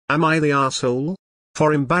Am I the asshole?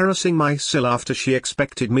 For embarrassing my SIL after she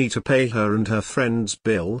expected me to pay her and her friend's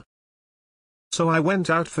bill? So I went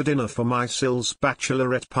out for dinner for my SIL's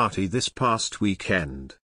bachelorette party this past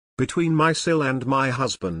weekend. Between my SIL and my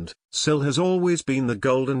husband, SIL has always been the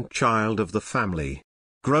golden child of the family.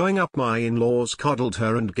 Growing up, my in-laws coddled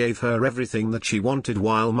her and gave her everything that she wanted,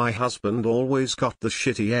 while my husband always got the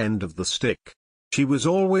shitty end of the stick. She was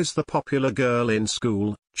always the popular girl in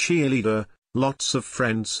school, cheerleader, lots of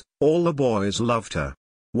friends, all the boys loved her.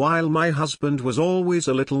 While my husband was always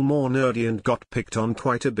a little more nerdy and got picked on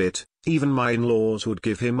quite a bit, even my in-laws would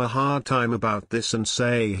give him a hard time about this and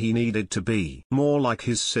say he needed to be more like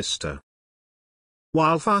his sister.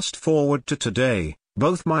 While fast forward to today,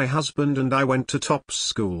 both my husband and I went to top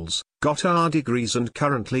schools, got our degrees, and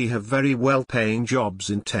currently have very well-paying jobs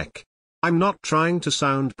in tech. I'm not trying to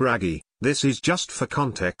sound braggy, this is just for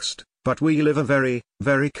context, but we live a very,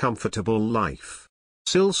 very comfortable life.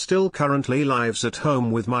 SIL still currently lives at home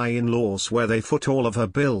with my in-laws where they foot all of her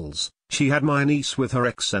bills. She had my niece with her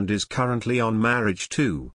ex and is currently on marriage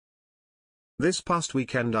too. This past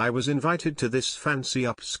weekend I was invited to this fancy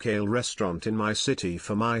upscale restaurant in my city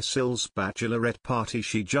for my SIL's bachelorette party.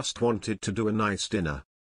 She just wanted to do a nice dinner.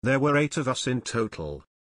 There were 8 of us in total.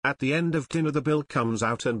 At the end of dinner the bill comes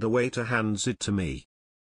out and the waiter hands it to me.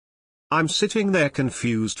 I'm sitting there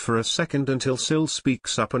confused for a second until SIL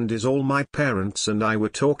speaks up and is all, my parents and I were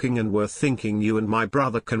talking and were thinking you and my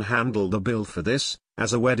brother can handle the bill for this,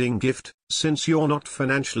 as a wedding gift, since you're not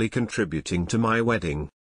financially contributing to my wedding.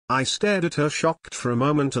 I stared at her shocked for a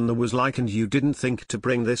moment and there was like, and you didn't think to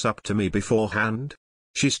bring this up to me beforehand?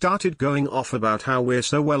 She started going off about how we're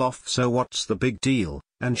so well off, so what's the big deal,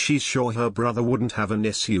 and she's sure her brother wouldn't have an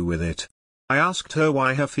issue with it. I asked her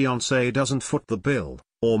why her fiancé doesn't foot the bill,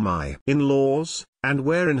 or my in-laws, and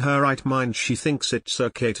where in her right mind she thinks it's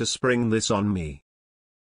okay to spring this on me.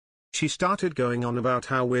 She started going on about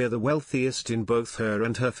how we're the wealthiest in both her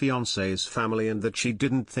and her fiancé's family and that she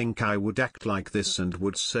didn't think I would act like this and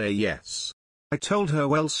would say yes. I told her,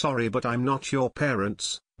 well, sorry, but I'm not your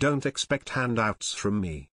parents, don't expect handouts from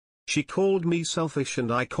me. She called me selfish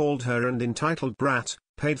and I called her an entitled brat,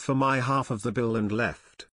 paid for my half of the bill and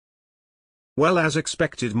left. Well, as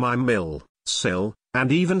expected, my SIL,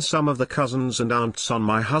 and even some of the cousins and aunts on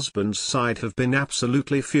my husband's side have been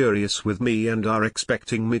absolutely furious with me and are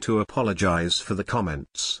expecting me to apologize for the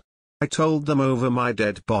comments. I told them over my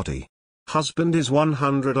dead body. Husband is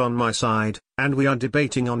 100 on my side, and we are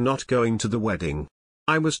debating on not going to the wedding.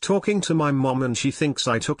 I was talking to my mom and she thinks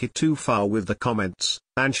I took it too far with the comments,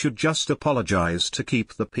 and should just apologize to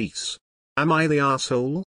keep the peace. Am I the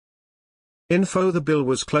asshole? Info: the bill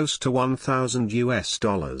was close to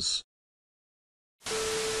 $1,000.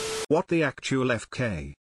 What the actual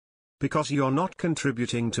FK? Because you're not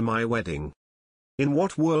contributing to my wedding. In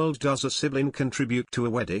what world does a sibling contribute to a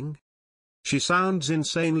wedding? She sounds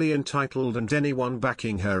insanely entitled and anyone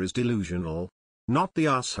backing her is delusional. Not the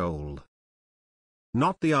asshole.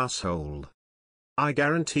 Not the asshole. I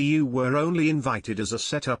guarantee you were only invited as a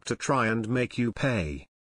setup to try and make you pay.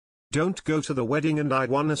 Don't go to the wedding, and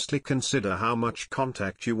I'd honestly consider how much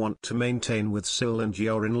contact you want to maintain with SIL and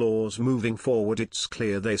your in-laws moving forward. It's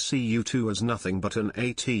clear they see you two as nothing but an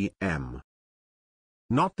ATM.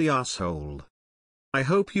 Not the asshole. I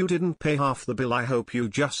hope you didn't pay half the bill. I hope you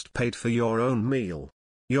just paid for your own meal.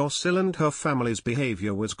 Your SIL and her family's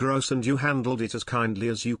behavior was gross and you handled it as kindly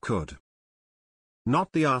as you could.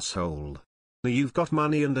 Not the asshole. You've got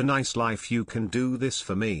money and a nice life, you can do this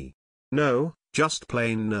for me. No. Just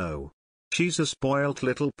plain no. She's a spoilt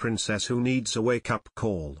little princess who needs a wake-up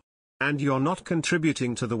call. And you're not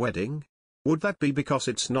contributing to the wedding? Would that be because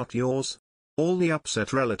it's not yours? All the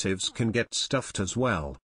upset relatives can get stuffed as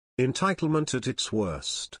well. Entitlement at its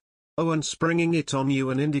worst. Oh, and springing it on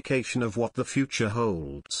you, an indication of what the future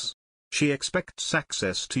holds. She expects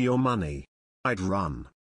access to your money. I'd run.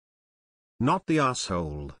 Not the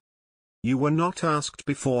asshole. You were not asked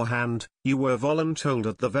beforehand, you were voluntold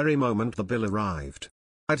at the very moment the bill arrived.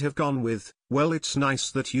 I'd have gone with, well, it's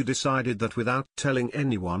nice that you decided that without telling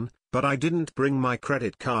anyone, but I didn't bring my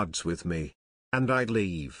credit cards with me. And I'd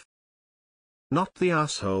leave. Not the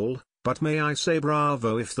asshole, but may I say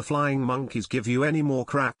bravo if the flying monkeys give you any more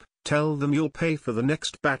crap. Tell them you'll pay for the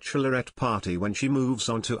next bachelorette party when she moves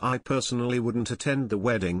on to. I personally wouldn't attend the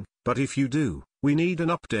wedding, but if you do, we need an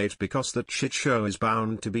update because that shit show is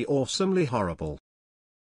bound to be awesomely horrible.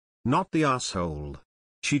 Not the asshole.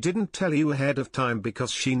 She didn't tell you ahead of time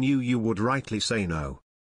because she knew you would rightly say no.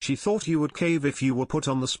 She thought you would cave if you were put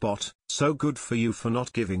on the spot, so good for you for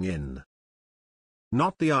not giving in.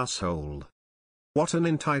 Not the asshole. What an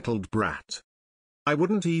entitled brat. I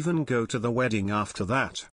wouldn't even go to the wedding after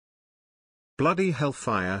that. Bloody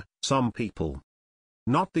hellfire, some people.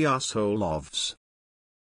 Not the asshole ofs.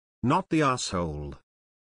 Not the asshole.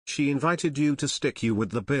 She invited you to stick you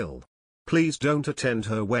with the bill. Please don't attend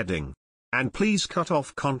her wedding. And please cut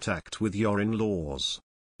off contact with your in-laws.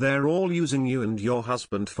 They're all using you and your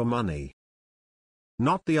husband for money.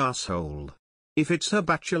 Not the asshole. If it's her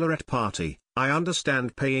bachelorette party, I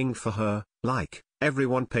understand paying for her, like,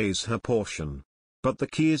 everyone pays her portion. But the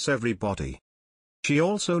key is everybody. She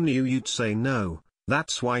also knew you'd say no,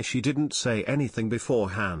 that's why she didn't say anything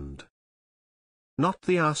beforehand. Not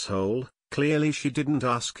the asshole. Clearly she didn't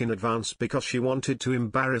ask in advance because she wanted to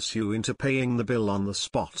embarrass you into paying the bill on the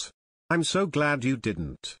spot. I'm so glad you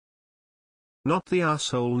didn't. Not the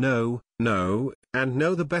asshole. No, and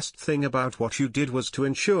no, the best thing about what you did was to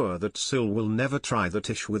ensure that SIL will never try that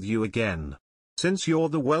ish with you again. Since you're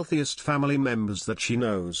the wealthiest family members that she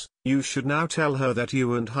knows, you should now tell her that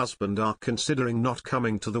you and husband are considering not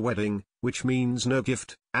coming to the wedding, which means no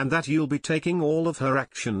gift, and that you'll be taking all of her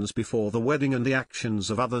actions before the wedding and the actions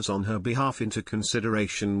of others on her behalf into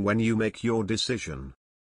consideration when you make your decision.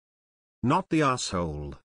 Not the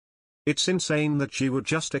asshole. It's insane that she would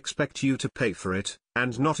just expect you to pay for it,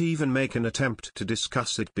 and not even make an attempt to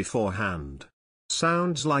discuss it beforehand.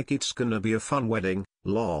 Sounds like it's gonna be a fun wedding,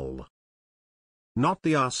 lol. Not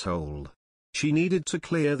the asshole. She needed to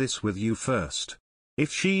clear this with you first.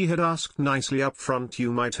 If she had asked nicely up front,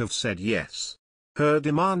 you might have said yes. Her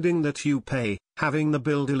demanding that you pay, having the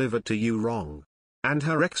bill delivered to you wrong. And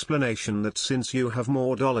her explanation that since you have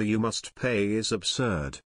more dollar you must pay is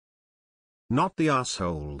absurd. Not the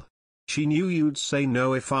asshole. She knew you'd say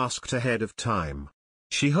no if asked ahead of time.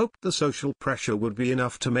 She hoped the social pressure would be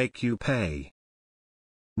enough to make you pay.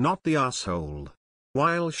 Not the asshole.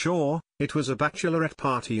 While sure, it was a bachelorette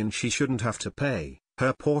party and she shouldn't have to pay,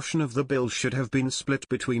 her portion of the bill should have been split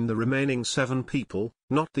between the remaining 7 people,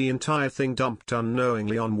 not the entire thing dumped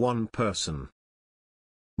unknowingly on one person.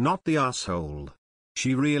 Not the asshole.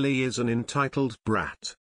 She really is an entitled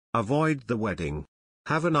brat. Avoid the wedding.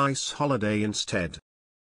 Have a nice holiday instead.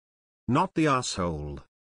 Not the asshole.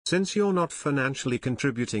 Since you're not financially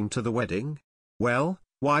contributing to the wedding? Well,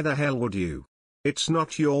 why the hell would you? It's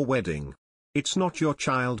not your wedding. It's not your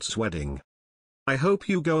child's wedding. I hope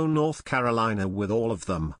you go North Carolina with all of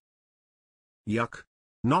them. Yuck.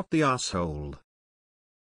 Not the asshole.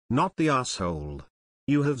 Not the asshole.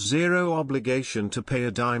 You have zero obligation to pay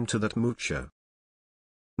a dime to that moocher.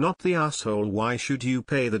 Not the asshole. Why should you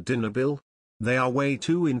pay the dinner bill? They are way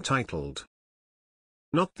too entitled.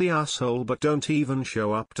 Not the asshole. But don't even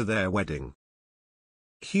show up to their wedding.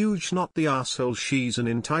 Huge not the asshole. She's an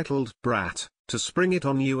entitled brat. To spring it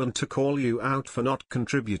on you and to call you out for not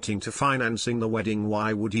contributing to financing the wedding.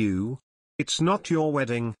 Why would you? It's not your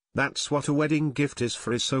wedding. That's what a wedding gift is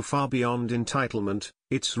so far beyond entitlement,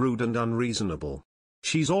 it's rude and unreasonable.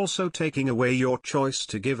 She's also taking away your choice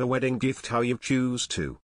to give a wedding gift how you choose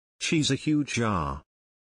to. She's a huge jar.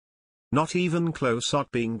 Not even close.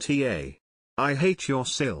 Not being TA. I hate your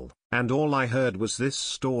SIL, and all I heard was this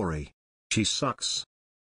story. She sucks.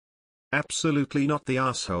 Absolutely not the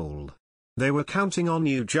asshole. They were counting on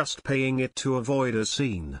you just paying it to avoid a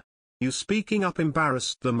scene. You speaking up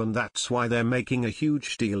embarrassed them and that's why they're making a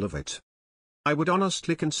huge deal of it. I would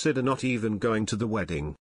honestly consider not even going to the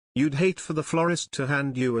wedding. You'd hate for the florist to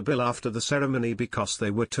hand you a bill after the ceremony because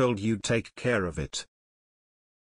they were told you'd take care of it.